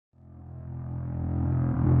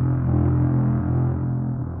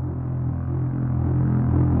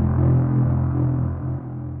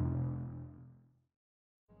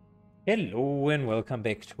Hello and welcome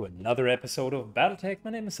back to another episode of BattleTech.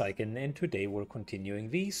 My name is Syken and today we're continuing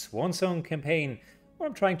the Swansong campaign where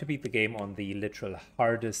I'm trying to beat the game on the literal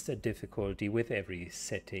hardest difficulty with every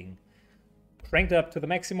setting cranked up to the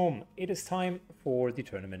maximum. It is time for the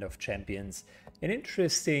Tournament of Champions. An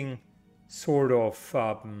interesting sort of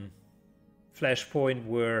flashpoint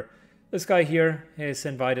where this guy here has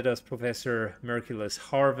invited us, Professor Merciless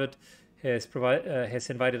Harvard, has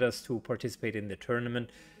invited us to participate in the tournament.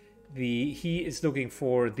 He is looking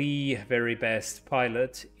for the very best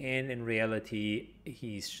pilot, and in reality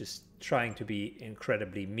he's just trying to be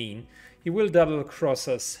incredibly mean. He will double cross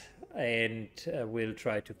us and will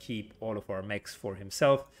try to keep all of our mechs for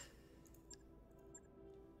himself.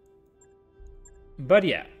 But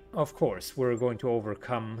yeah, of course we're going to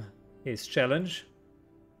overcome his challenge.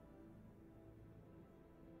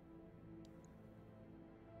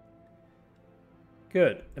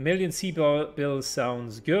 Good. A million sea bills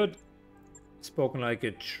sounds good. Spoken like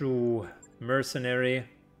a true mercenary.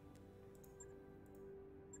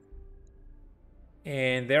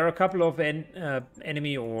 And there are a couple of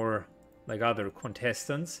enemy or like other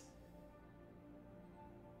contestants.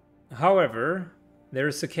 However,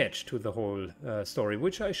 there's a catch to the whole story,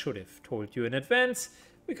 which I should have told you in advance.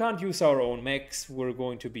 We can't use our own mechs. We're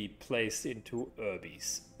going to be placed into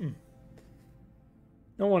Urbies.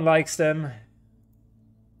 No one likes them.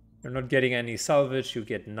 You're not getting any salvage, you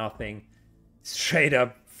get nothing. Straight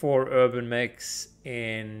up 4 urban mechs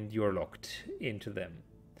and you're locked into them.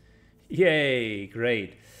 Yay,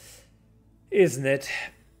 great. Isn't it?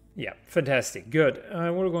 Yeah, fantastic, good.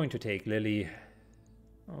 We're going to take Lily.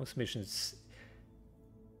 Those missions,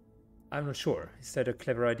 I'm not sure. Is that a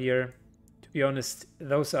clever idea? To be honest,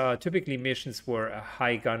 those are typically missions where a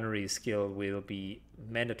high gunnery skill will be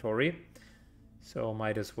mandatory. So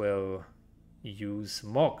might as well use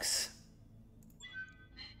Mechs.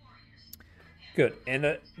 Good,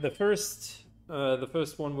 and the first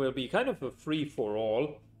one will be kind of a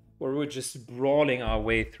free-for-all, where we're just brawling our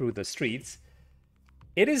way through the streets.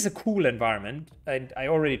 It is a cool environment, and I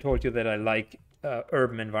already told you that I like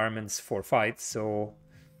urban environments for fights, so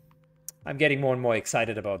I'm getting more and more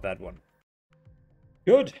excited about that one.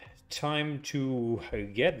 Good, time to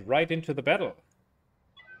get right into the battle.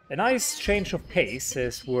 A nice change of pace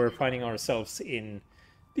as we're finding ourselves in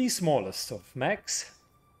the smallest of mechs,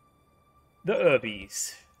 the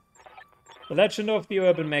Urbies. The legend of the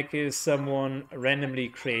urban mech is someone randomly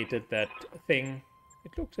created that thing.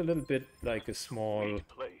 It looked a little bit like a small,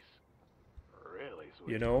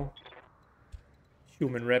 you know,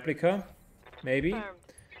 human replica, maybe,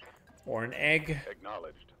 or an egg.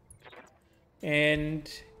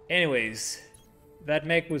 And anyways, that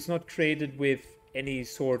mech was not created with any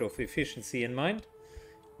sort of efficiency in mind.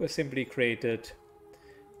 It was simply created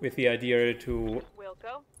with the idea to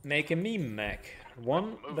make a meme mech.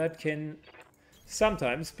 One that can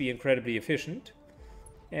sometimes be incredibly efficient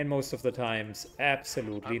and most of the times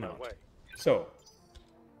absolutely not. So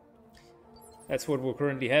that's what we're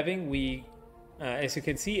currently having. We, as you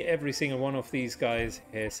can see, every single one of these guys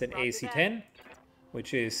has an AC-10,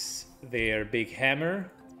 which is their big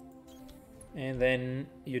hammer. And then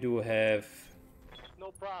you do have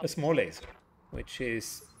a small laser, which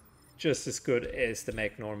is just as good as the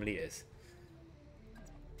mech normally is.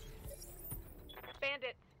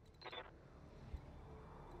 Bandit.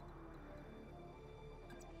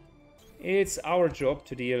 It's our job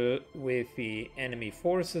to deal with the enemy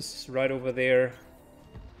forces right over there.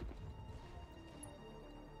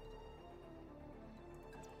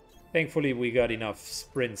 Thankfully, we got enough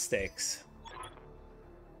sprint stacks.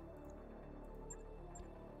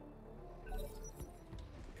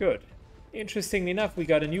 Good. Interestingly enough, we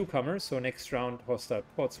got a newcomer, so next round hostile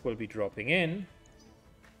pods will be dropping in.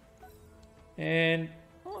 And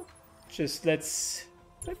well, just let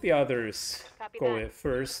the others go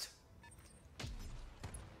first.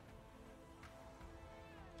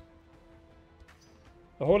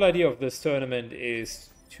 The whole idea of this tournament is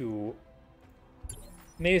to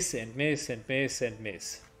miss and miss and miss and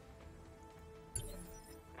miss.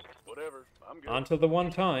 Whatever, I'm good. Until the one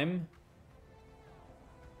time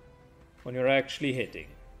when you're actually hitting.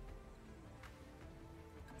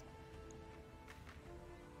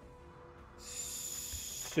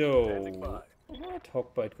 So, let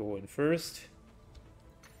Hawkbite go in first.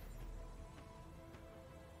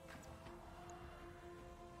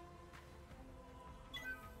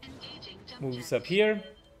 Moves up here.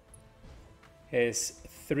 Has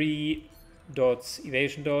 3 dots,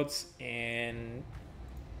 evasion dots, and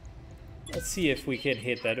let's see if we can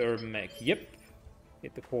hit that urban mech. Yep,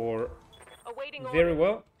 hit the core very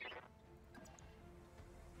well.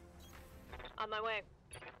 On my way.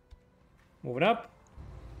 Moving up.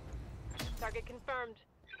 Target confirmed.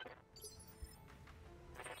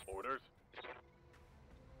 Orders.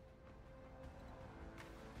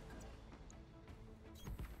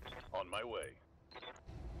 On my way.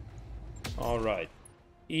 All right.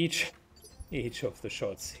 Each of the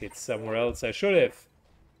shots hit somewhere else. I should have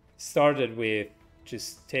started with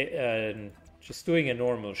just doing a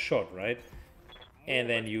normal shot, right? And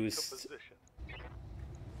then used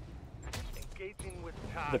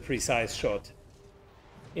the precise shot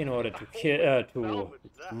in order to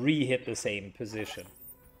re-hit the same position.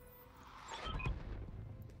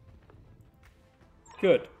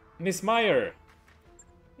 Good. Miss Meyer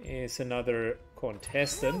is another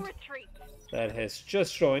contestant that has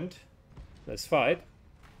just joined. Let's fight.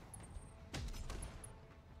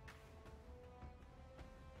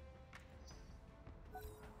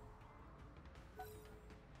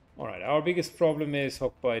 Alright, our biggest problem is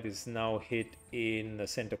Hawkbite is now hit in the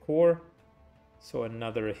center core. So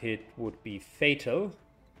another hit would be fatal.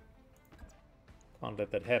 Can't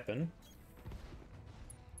let that happen.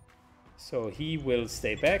 So he will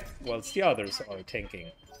stay back whilst the others are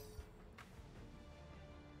tanking.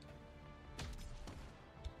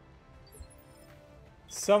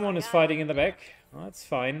 Someone is fighting in the back. That's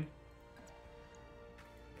fine.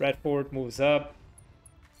 Bradford moves up.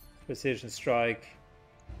 Precision strike.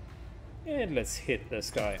 And let's hit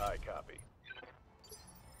this guy. I copy.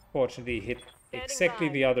 Fortunately, hit exactly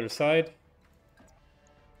the other side.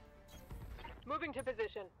 Moving to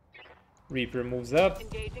position. Reaper moves up.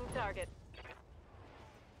 Engaging target.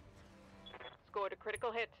 Scored a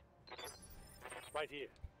critical hit. Right here.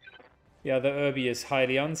 The other Irby is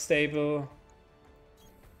highly unstable.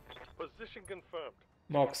 Position confirmed.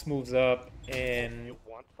 Mox moves up, and You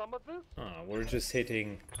want some of this? we're just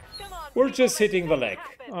hitting. Come on, We're people, just let's hitting the make leg.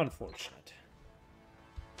 it happen. Unfortunate.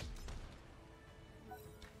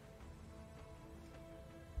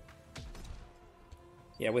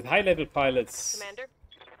 Yeah, with high-level pilots, Commander.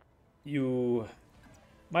 you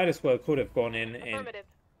might as well could have gone in Affirmative.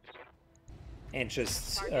 and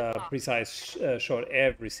just Target locked. precise shot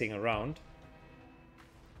every single round.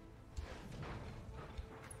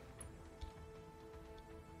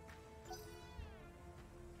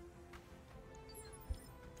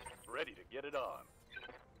 Ready to get it on.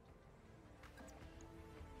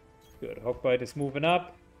 Good. Hawkbite is moving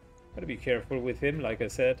up. Gotta be careful with him, like I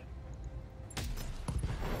said.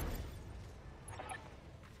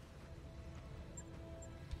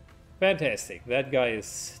 Fantastic. That guy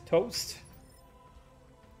is toast.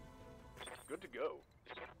 Good to go.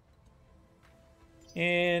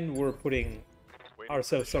 And we're putting Waiting for the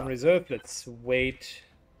ourselves on shot. reserve. Let's wait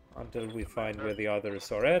until we find where the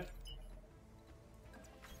others are at.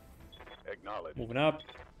 Acknowledge. Moving up.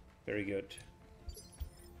 Very good.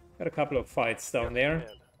 Got a couple of fights down there.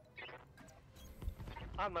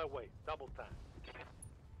 On my way. Double time.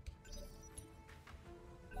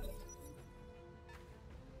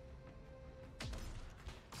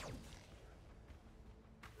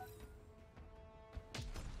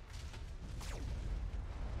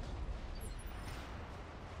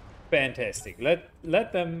 Fantastic.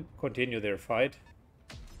 Let them continue their fight.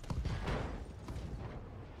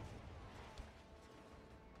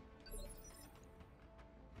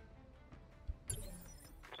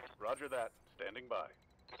 Roger that. Standing by.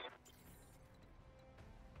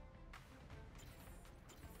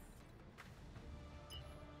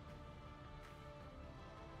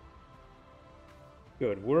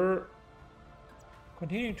 Good. We're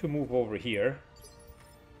continuing to move over here.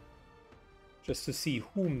 Just to see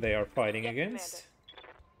whom they are fighting Yes, against.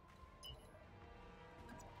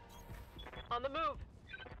 Commander. On the move.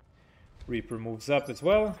 Reaper moves up as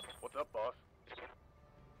well. What's up, boss?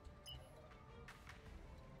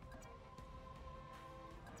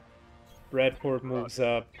 Bradford moves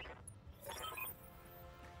up.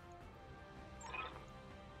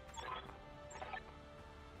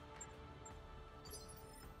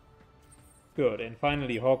 Good. And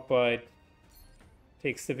finally Hawkbite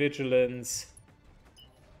takes the vigilance.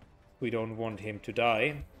 We don't want him to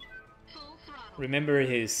die. Remember,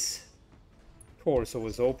 his torso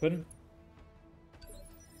is open.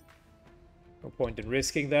 No point in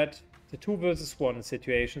risking that. It's a 2 versus 1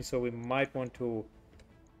 situation, so we might want to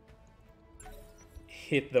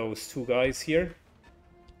hit those two guys here.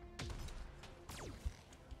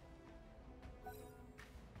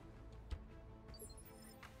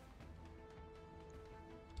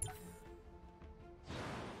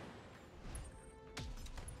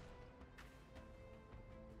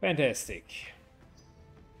 Fantastic.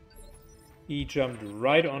 He jumped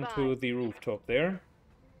right onto the rooftop there.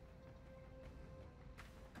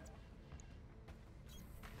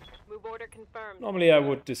 Move order confirmed. Normally I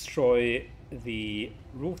would destroy the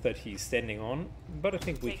roof that he's standing on, but I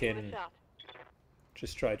think we Taking can the shot.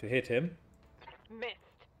 just try to hit him. Missed.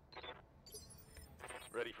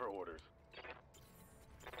 Ready for orders.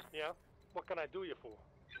 Yeah? What can I do you for?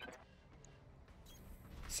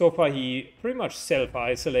 So far he pretty much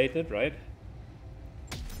self-isolated, right?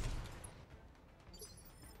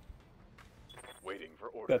 Waiting for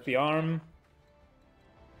orders. Got the arm.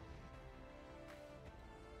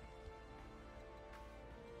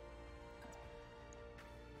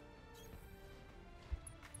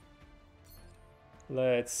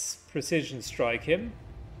 Let's precision strike him.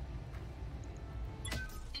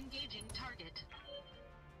 Engaging target.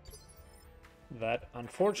 That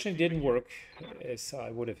unfortunately didn't work as I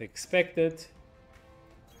would have expected.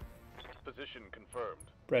 Position confirmed.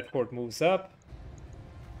 Bradford moves up.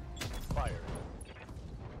 Fire.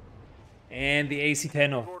 And the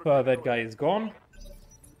AC-10 of that guy is gone.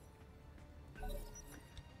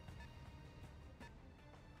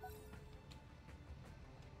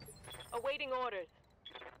 Awaiting orders.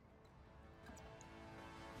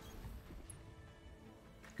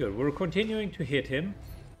 Good, we're continuing to hit him.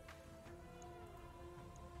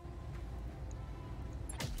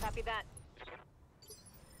 Copy that.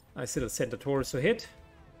 Nice little center torso hit.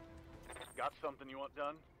 Got something you want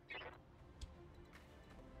done?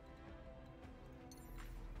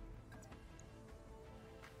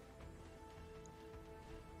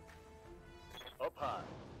 Up high.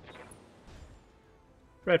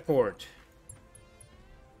 Bradford.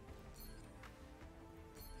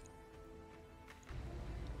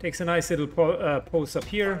 Takes a nice little pose up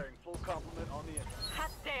here. Firing full complement on the engine. Hot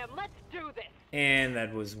damn, let's do this. And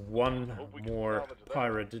that was one Hope we can more salvage that.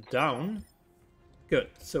 pirate down. Good,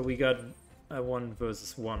 so we got a 1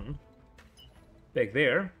 versus 1 back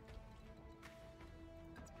there.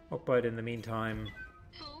 Hockbite in the meantime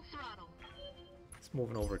Full throttle. is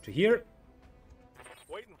moving over to here.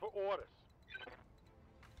 Waiting for orders.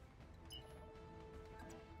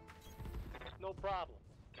 No problem.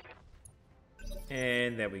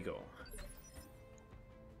 And there we go.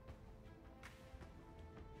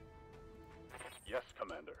 Yes,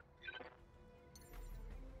 Commander.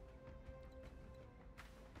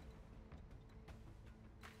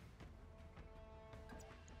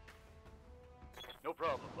 No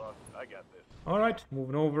problem, boss. I got this. Alright,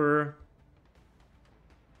 moving over.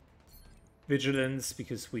 Vigilance,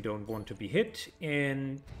 because we don't want to be hit.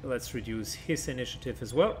 And let's reduce his initiative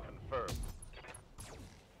as well. Confirmed.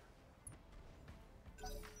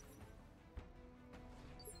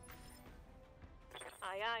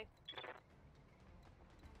 Aye, aye.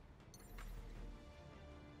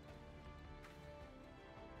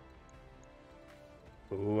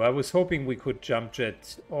 Ooh, I was hoping we could jump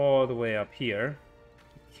jet all the way up here.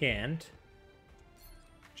 Can't.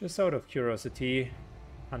 Just out of curiosity,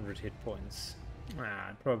 100 hit points.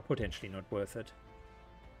 Probably potentially not worth it.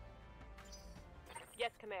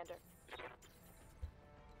 Yes, Commander.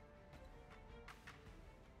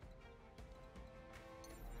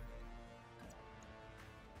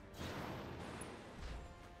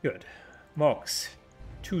 Good. Mechs.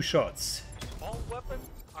 2 shots. All weapons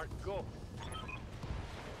are go.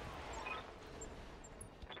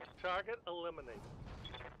 Target eliminated.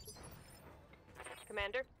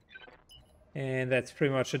 Commander. And that's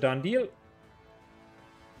pretty much a done deal.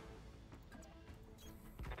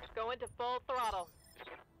 Going to full throttle.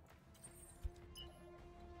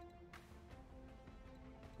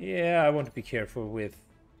 Yeah, I want to be careful with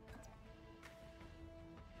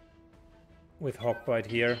Hawkbite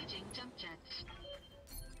here. Engaging jump jets.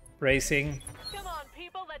 Bracing. Come on,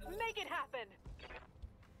 people, let's make it happen.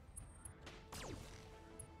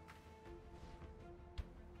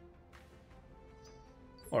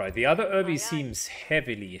 Alright, the other Irby Aye, aye. seems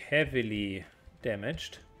heavily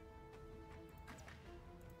damaged.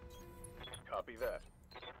 Copy that.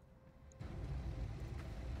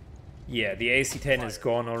 Yeah, the AC-10 is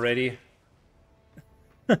gone already.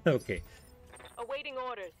 Okay. Awaiting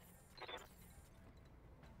orders.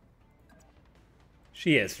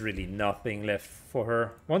 She has really nothing left for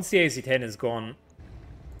her. Once the AC-10 is gone,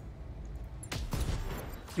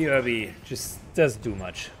 the Irby just doesn't do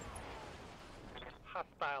much.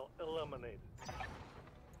 Hostile eliminated.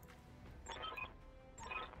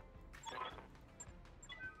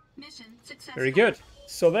 Mission successful. Very good.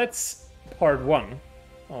 So that's part 1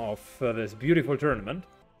 of this beautiful tournament.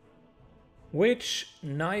 Which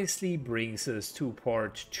nicely brings us to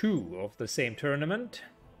part 2 of the same tournament.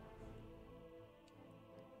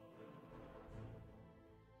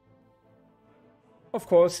 Of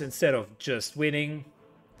course, instead of just winning,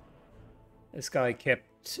 this guy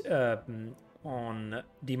kept on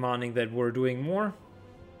demanding that we're doing more.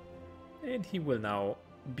 And he will now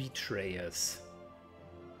betray us.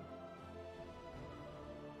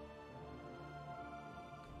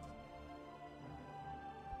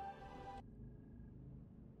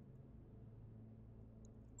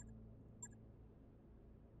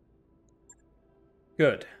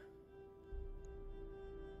 Good.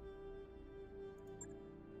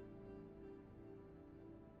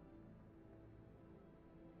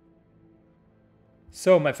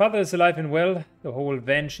 So, my father is alive and well. The whole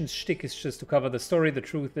vengeance shtick is just to cover the story. The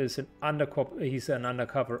truth is he's an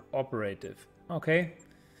undercover operative. Okay.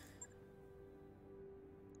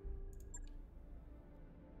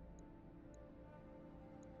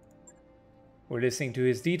 We're listening to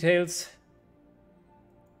his details.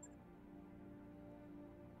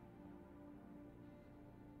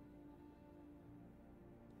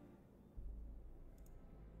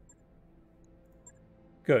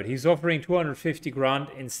 Good. He's offering 250 grand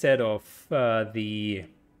instead of the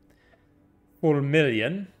full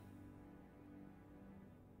million.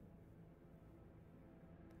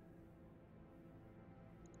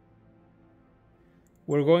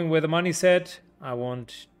 We're going where the money said. I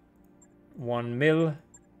want 1 mil.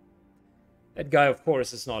 That guy, of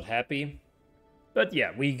course, is not happy. But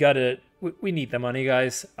yeah, we need the money,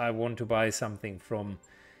 guys. I want to buy something from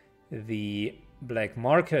the black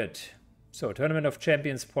market. So, Tournament of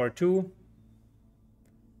Champions Part 2.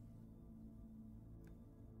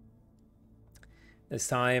 This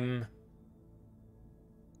time,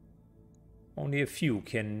 only a few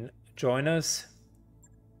can join us.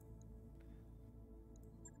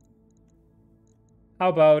 How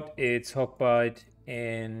about it's Hawkbite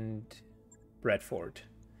and Bradford?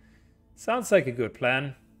 Sounds like a good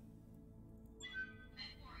plan.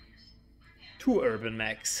 2 urban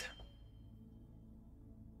mechs.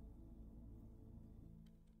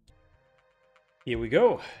 Here we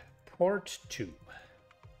go. Port 2.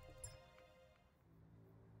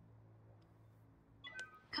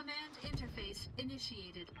 Command interface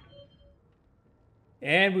initiated.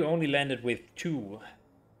 And we only landed with 2.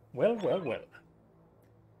 Well, well, well.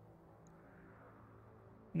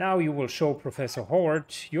 Now you will show Professor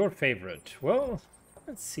Howard your favorite. Well,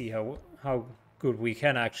 let's see how good we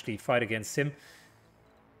can actually fight against him.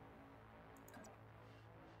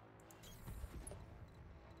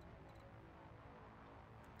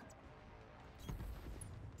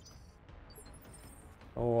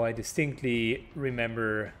 Oh, I distinctly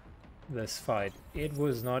remember this fight. It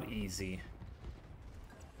was not easy.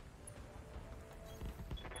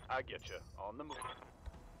 I get you. On the move.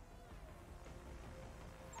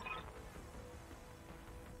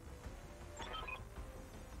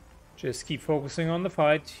 Just keep focusing on the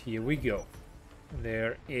fight. Here we go.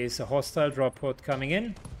 There is a hostile drop pod coming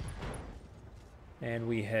in. And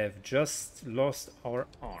we have just lost our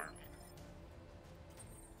arm.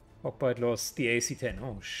 Hawkbite lost the AC-10.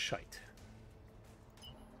 Oh, shite.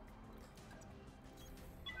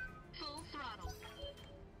 Full throttle.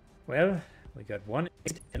 Well, we got 1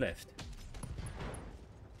 left.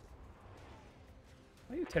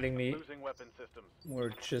 Are you telling me Losing weapon systems.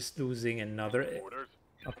 we're just losing another? Orders.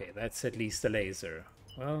 Okay, that's at least a laser.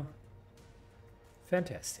 Well,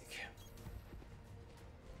 fantastic.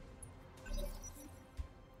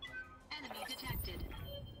 Enemy detected.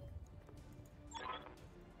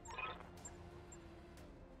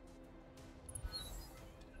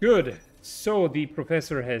 Good. So the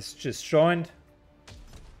professor has just joined.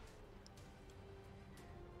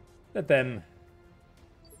 Let them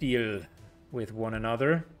deal with one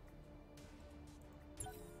another.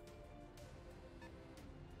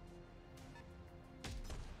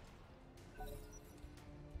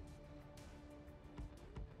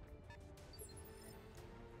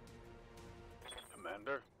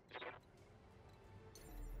 Commander.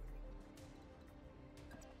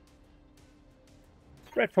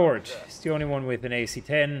 Bradford is the only one with an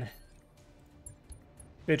AC-10.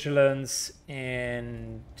 Vigilance,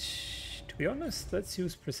 and to be honest, let's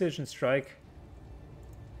use Precision Strike.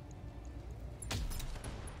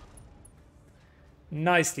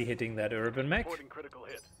 Nicely hitting that urban mech. Reporting critical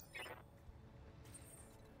hit.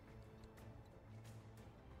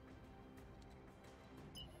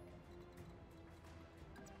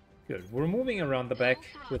 Good. We're moving around the back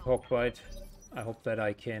with Hawkbite. I hope that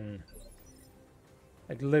I can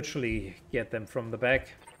literally get them from the back.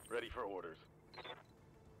 Ready for orders.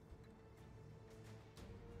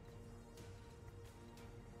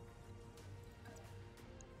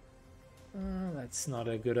 That's not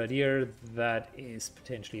a good idea. That is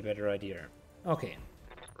potentially a better idea. Okay.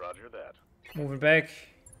 Roger that. Moving back.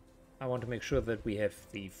 I want to make sure that we have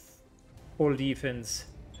the full defense.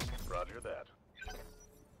 Roger that.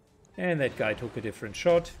 And that guy took a different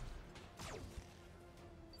shot.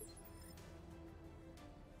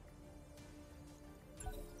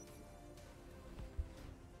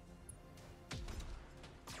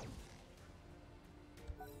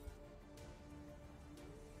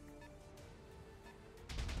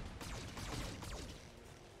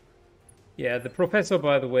 Yeah, the professor,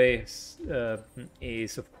 by the way,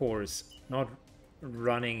 is of course not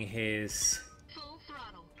running his Full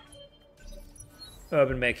throttle.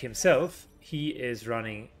 urban mech himself. He is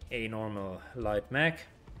running a normal light mech.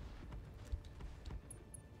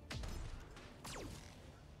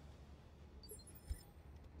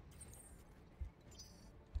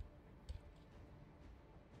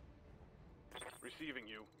 Receiving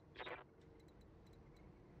you.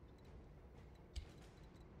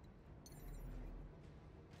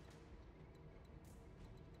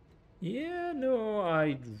 Yeah, no,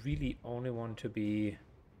 I really only want to be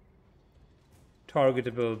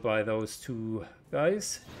targetable by those two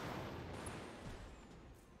guys.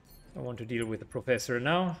 I want to deal with the professor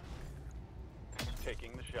now.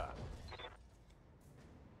 Taking the shot.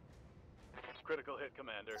 Critical hit,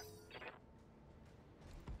 Commander.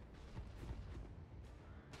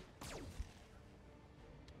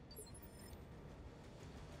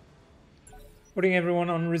 Putting everyone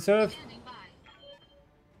on reserve. Standing by.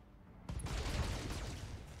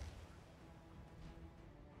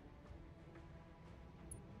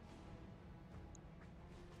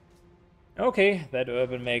 Okay, that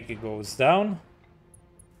urban mech goes down.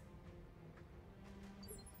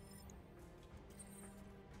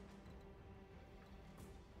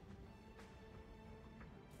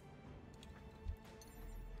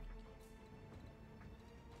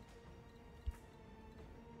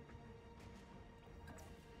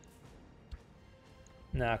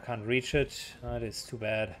 Nah, I can't reach it. That is too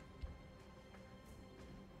bad.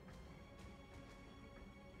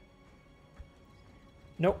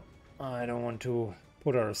 Nope. I don't want to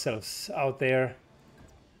put ourselves out there.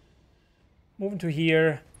 Moving to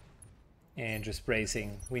here and just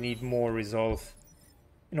bracing. We need more resolve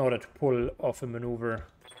in order to pull off a maneuver.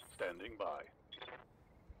 Standing by.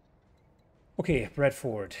 Okay,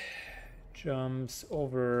 Bradford jumps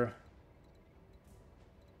over.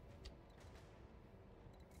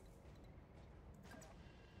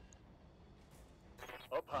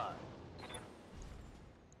 Up high.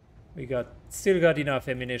 We still got enough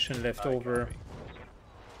ammunition left Aye, over. copy.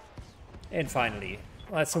 And finally,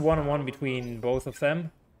 that's a one-on-one between both of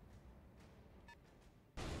them.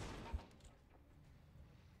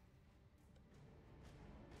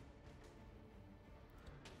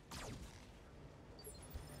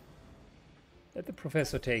 Let the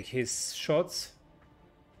professor take his shots.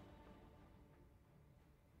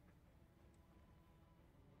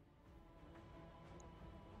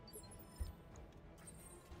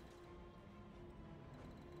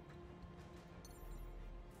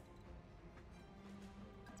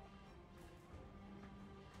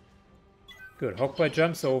 Good. Hawkeye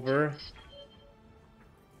jumps over.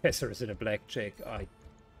 Professor is in a blackjack.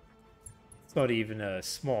 It's not even a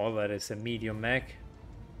small, that is a medium mech.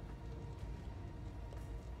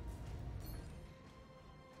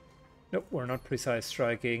 Nope, we're not precise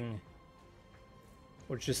striking.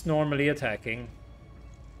 We're just normally attacking.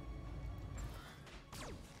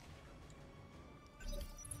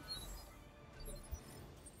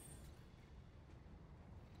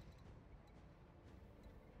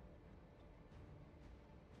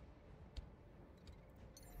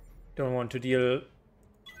 Don't want to deal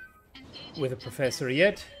Engaging with a professor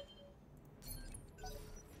defense. yet.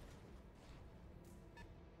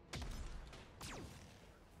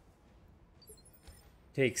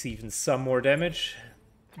 Takes even some more damage.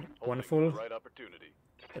 Holding Wonderful the right opportunity.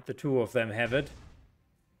 that the two of them have it.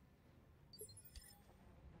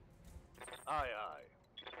 Aye, aye.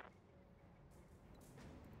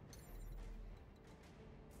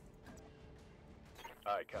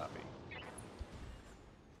 Aye, copy.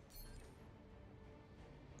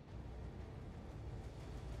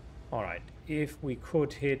 Alright, if we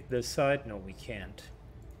could hit this side, no we can't.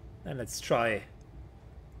 And let's try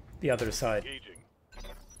the other side. Engaging.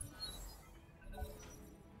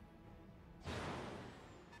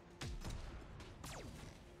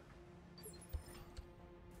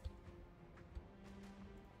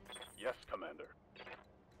 Yes, Commander.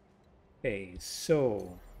 Okay,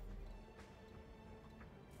 so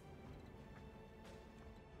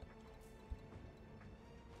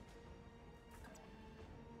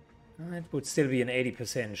it would still be an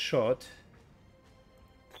 80% shot.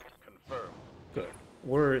 Confirmed. Good.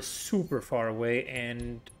 We're super far away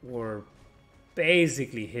and we're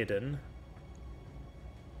basically hidden.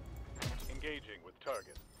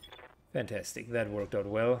 target. Fantastic, that worked out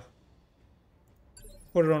well.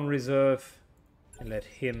 Put it on reserve and let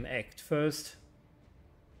him act first.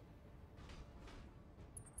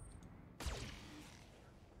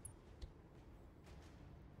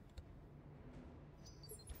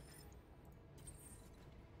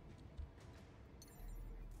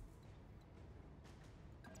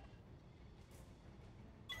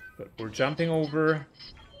 But we're jumping over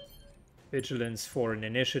vigilance for an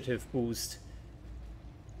initiative boost.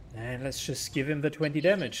 And let's just give him the 20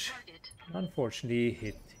 damage. Unfortunately,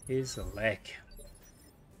 hit his leg.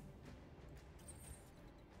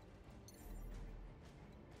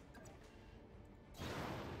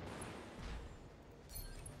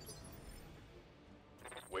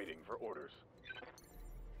 Waiting for orders.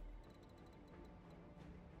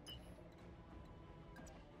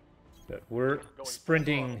 But we're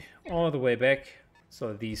sprinting all the way back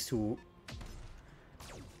so these two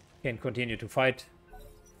can continue to fight.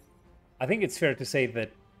 I think it's fair to say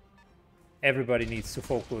that everybody needs to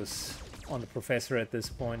focus on the professor at this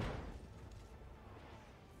point.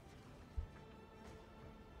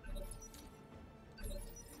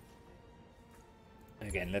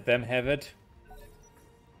 Again, let them have it.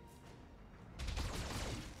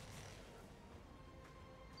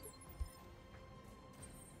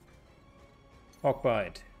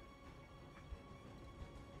 Hawkbite.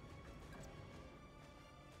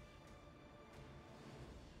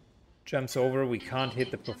 Jumps over. We can't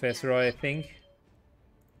hit the professor, I think.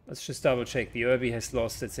 Let's just double check. The Irby has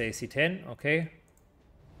lost its AC 10. Okay.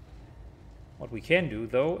 What we can do,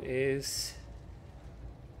 though, is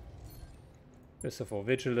first of all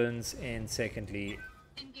vigilance, and secondly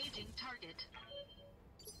Engaging target.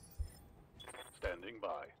 Standing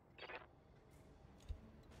by.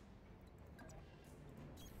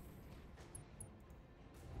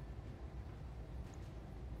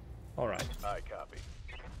 all right. I copy.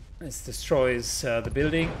 This destroys the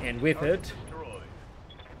building, and with it, Destroyed.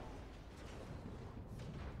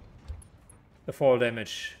 the fall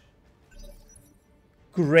damage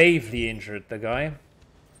gravely injured the guy.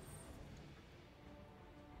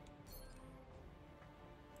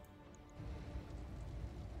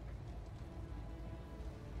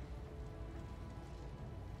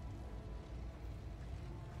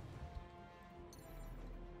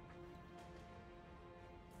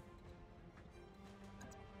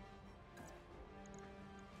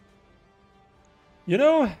 You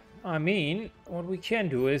know, I mean, what we can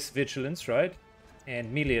do is vigilance, right?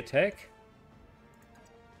 And melee attack.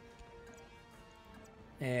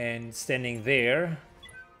 And standing there,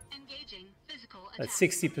 Engaging physical attack. that's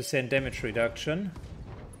 60% damage reduction.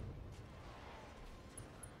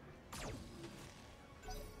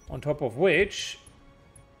 On top of which,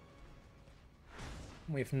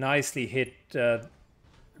 we've nicely hit him.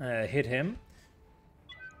 Warning.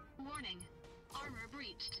 Armor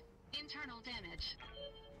breached. Internal damage.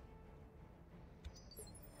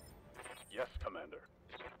 Yes, Commander.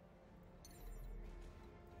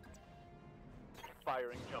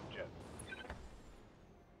 Firing jump jet.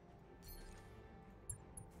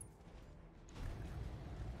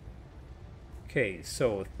 Okay,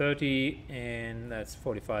 so 30 and that's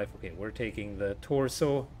 45. Okay, we're taking the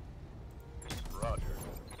torso. Roger.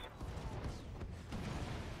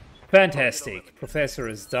 Fantastic. Professor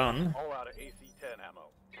is done. All out of AC-10 ammo.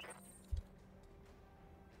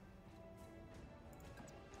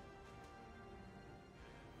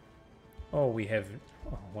 Oh, we have...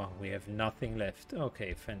 Oh, wow, we have nothing left.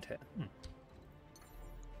 Okay, fantastic.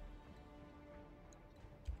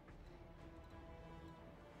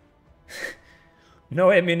 No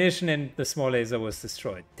ammunition and the small laser was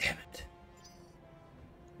destroyed. Damn it.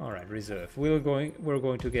 Alright, reserve. We're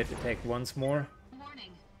going to get attacked once more.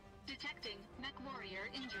 Warning. Detecting mech warrior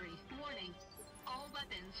injury. Warning. All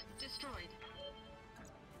weapons destroyed.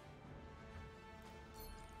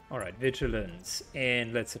 Alright, vigilance.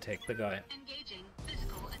 And let's attack the guy. Engaging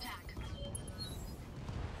physical attack.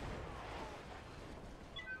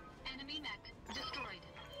 Enemy mech destroyed.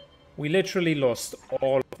 We literally lost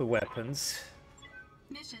all of the weapons.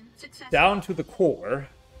 Mission successful. Down to the core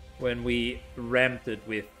when we ramped it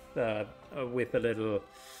with a little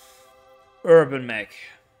urban mech.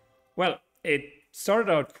 Well, it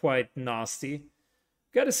started out quite nasty.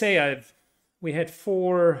 Gotta say, we had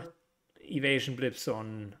 4 evasion blips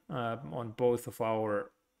on both of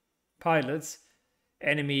our pilots.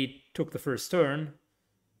 Enemy took the first turn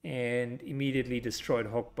and immediately destroyed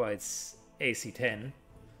Hawkbite's AC-10.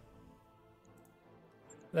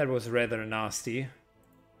 That was rather nasty.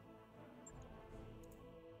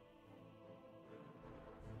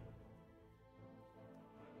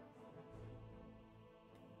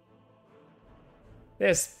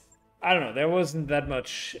 I don't know, there wasn't that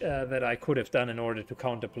much that I could have done in order to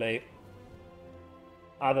counterplay,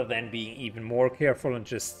 other than being even more careful and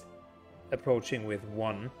just approaching with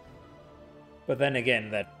one. But then again,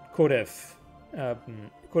 that could have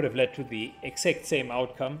led to the exact same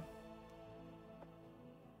outcome.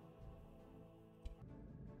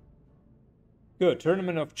 Good,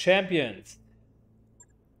 Tournament of Champions.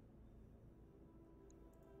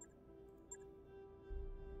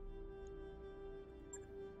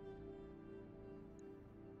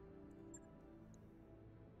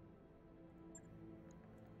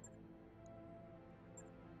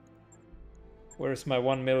 Where's my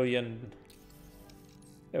 1 million?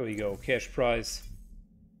 There we go, cash prize.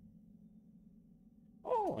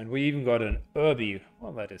 Oh, and we even got an Irby.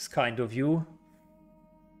 Well, that is kind of you.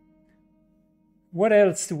 What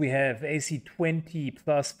else do we have? AC 20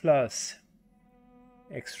 plus plus.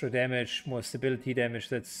 Extra damage, more stability damage,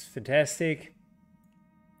 that's fantastic.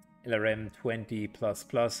 LRM 20 plus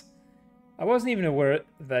plus. I wasn't even aware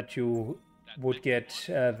that you would get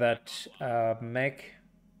that mech.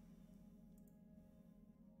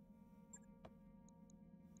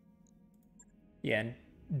 Yeah, and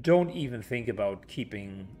don't even think about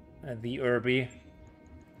keeping the Irby.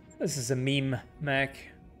 This is a meme mech.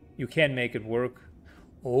 You can make it work.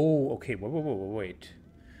 Oh, okay, wait.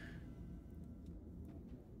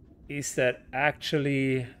 Is that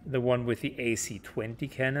actually the one with the AC 20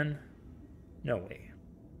 cannon? No way.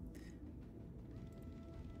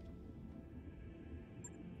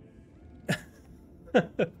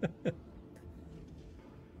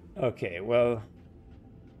 Okay, well...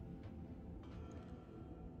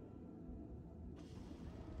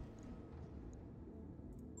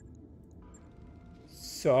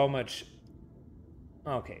 So how much...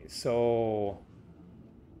 Okay, so...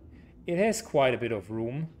 It has quite a bit of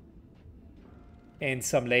room. And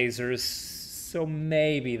some lasers. So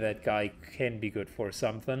maybe that guy can be good for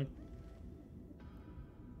something.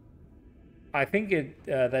 I think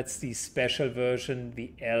that's the special version,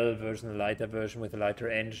 the L version, the lighter version with a lighter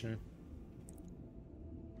engine.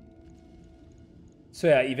 So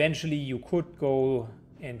yeah, eventually you could go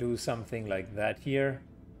and do something like that here.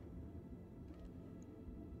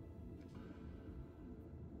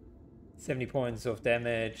 70 points of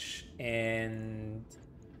damage and...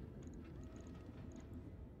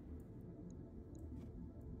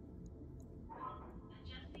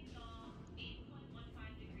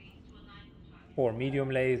 Four medium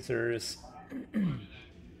lasers.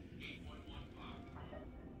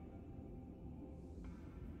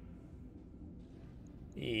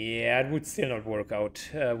 Yeah, it would still not work out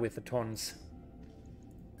with the tons.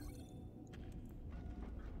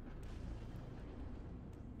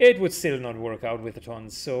 It would still not work out with the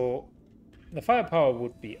tons, so the firepower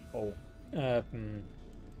would be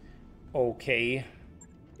okay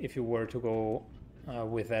if you were to go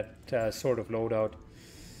with that sort of loadout.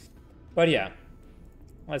 But yeah,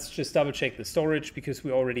 let's just double check the storage because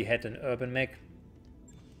we already had an urban mech.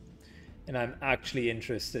 And I'm actually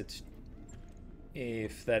interested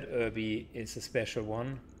if that Irby is a special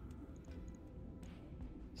one.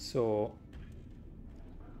 So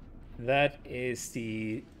that is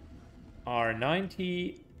the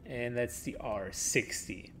R90 and that's the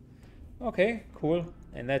R60. Okay, cool.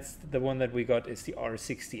 And that's the one that we got is the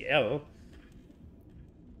R60L.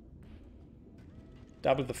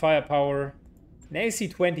 Double the firepower. An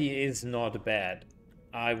AC-20 is not bad.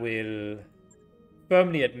 I will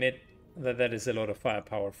firmly admit that that is a lot of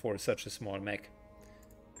firepower for such a small mech.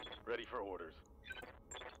 Ready for orders.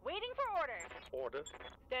 Waiting for orders. Orders.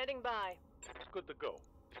 Standing by. Good to go.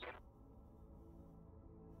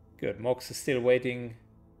 Good. Mox is still waiting.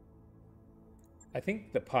 I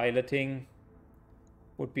think the piloting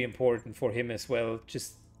would be important for him as well.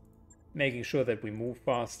 Just making sure that we move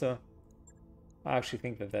faster. I actually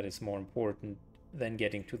think that that is more important than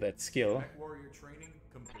getting to that skill. Mech warrior training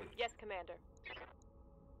complete. Yes, Commander.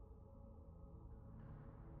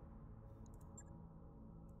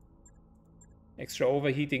 Extra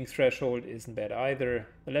overheating threshold isn't bad either.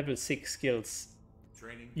 The level 6 skills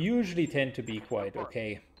Training usually tend to be quite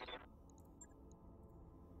okay.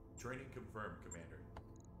 Training confirmed, Commander.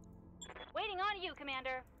 Waiting on you,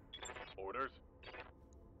 Commander. Orders.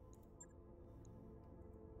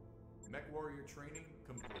 Mech warrior training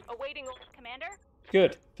complete. Awaiting Commander.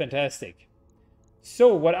 Good, fantastic.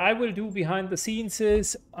 So what I will do behind the scenes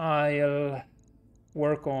is I'll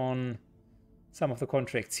work on some of the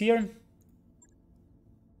contracts here.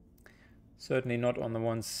 Certainly not on the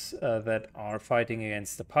ones that are fighting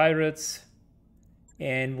against the pirates.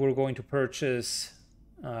 And we're going to purchase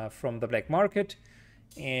from the black market.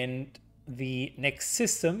 And the next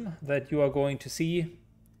system that you are going to see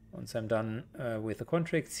once I'm done with the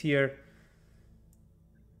contracts here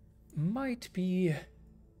might be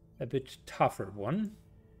a bit tougher one.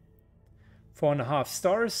 4.5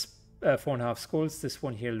 stars, 4.5 skulls. This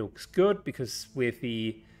one here looks good because with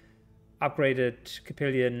the upgraded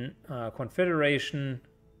Capillion Confederation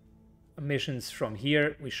missions from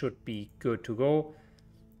here, we should be good to go.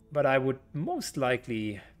 But I would most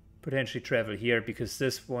likely potentially travel here because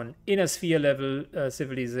this one, inner sphere level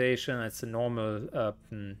civilization, it's a normal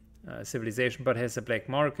civilization but has a black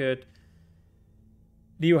market.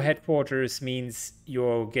 Leo headquarters means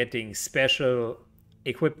you're getting special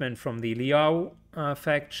equipment from the Liao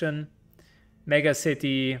faction. Mega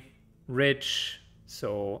city, rich,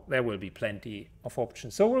 so there will be plenty of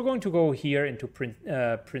options. So we're going to go here into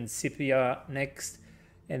Principia next,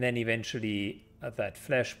 and then eventually at that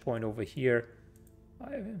flashpoint over here.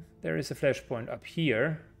 There is a flashpoint up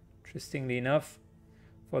here, interestingly enough,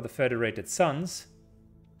 for the Federated Suns.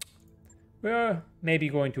 We're maybe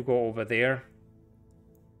going to go over there.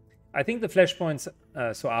 I think the flashpoints,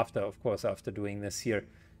 so after, of course, after doing this here,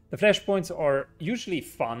 the flashpoints are usually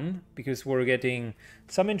fun because we're getting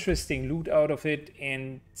some interesting loot out of it,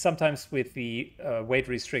 and sometimes with the weight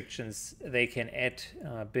restrictions, they can add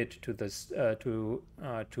a bit to this to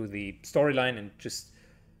the storyline and just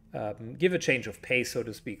give a change of pace, so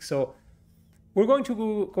to speak. So we're going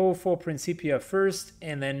to go for Principia first,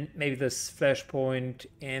 and then maybe this flashpoint,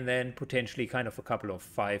 and then potentially kind of a couple of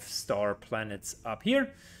 5-star planets up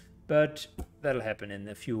here. But that'll happen in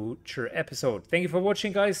a future episode. Thank you for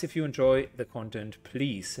watching, guys. If you enjoy the content,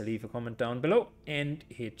 please leave a comment down below and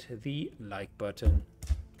hit the like button.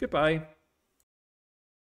 Goodbye.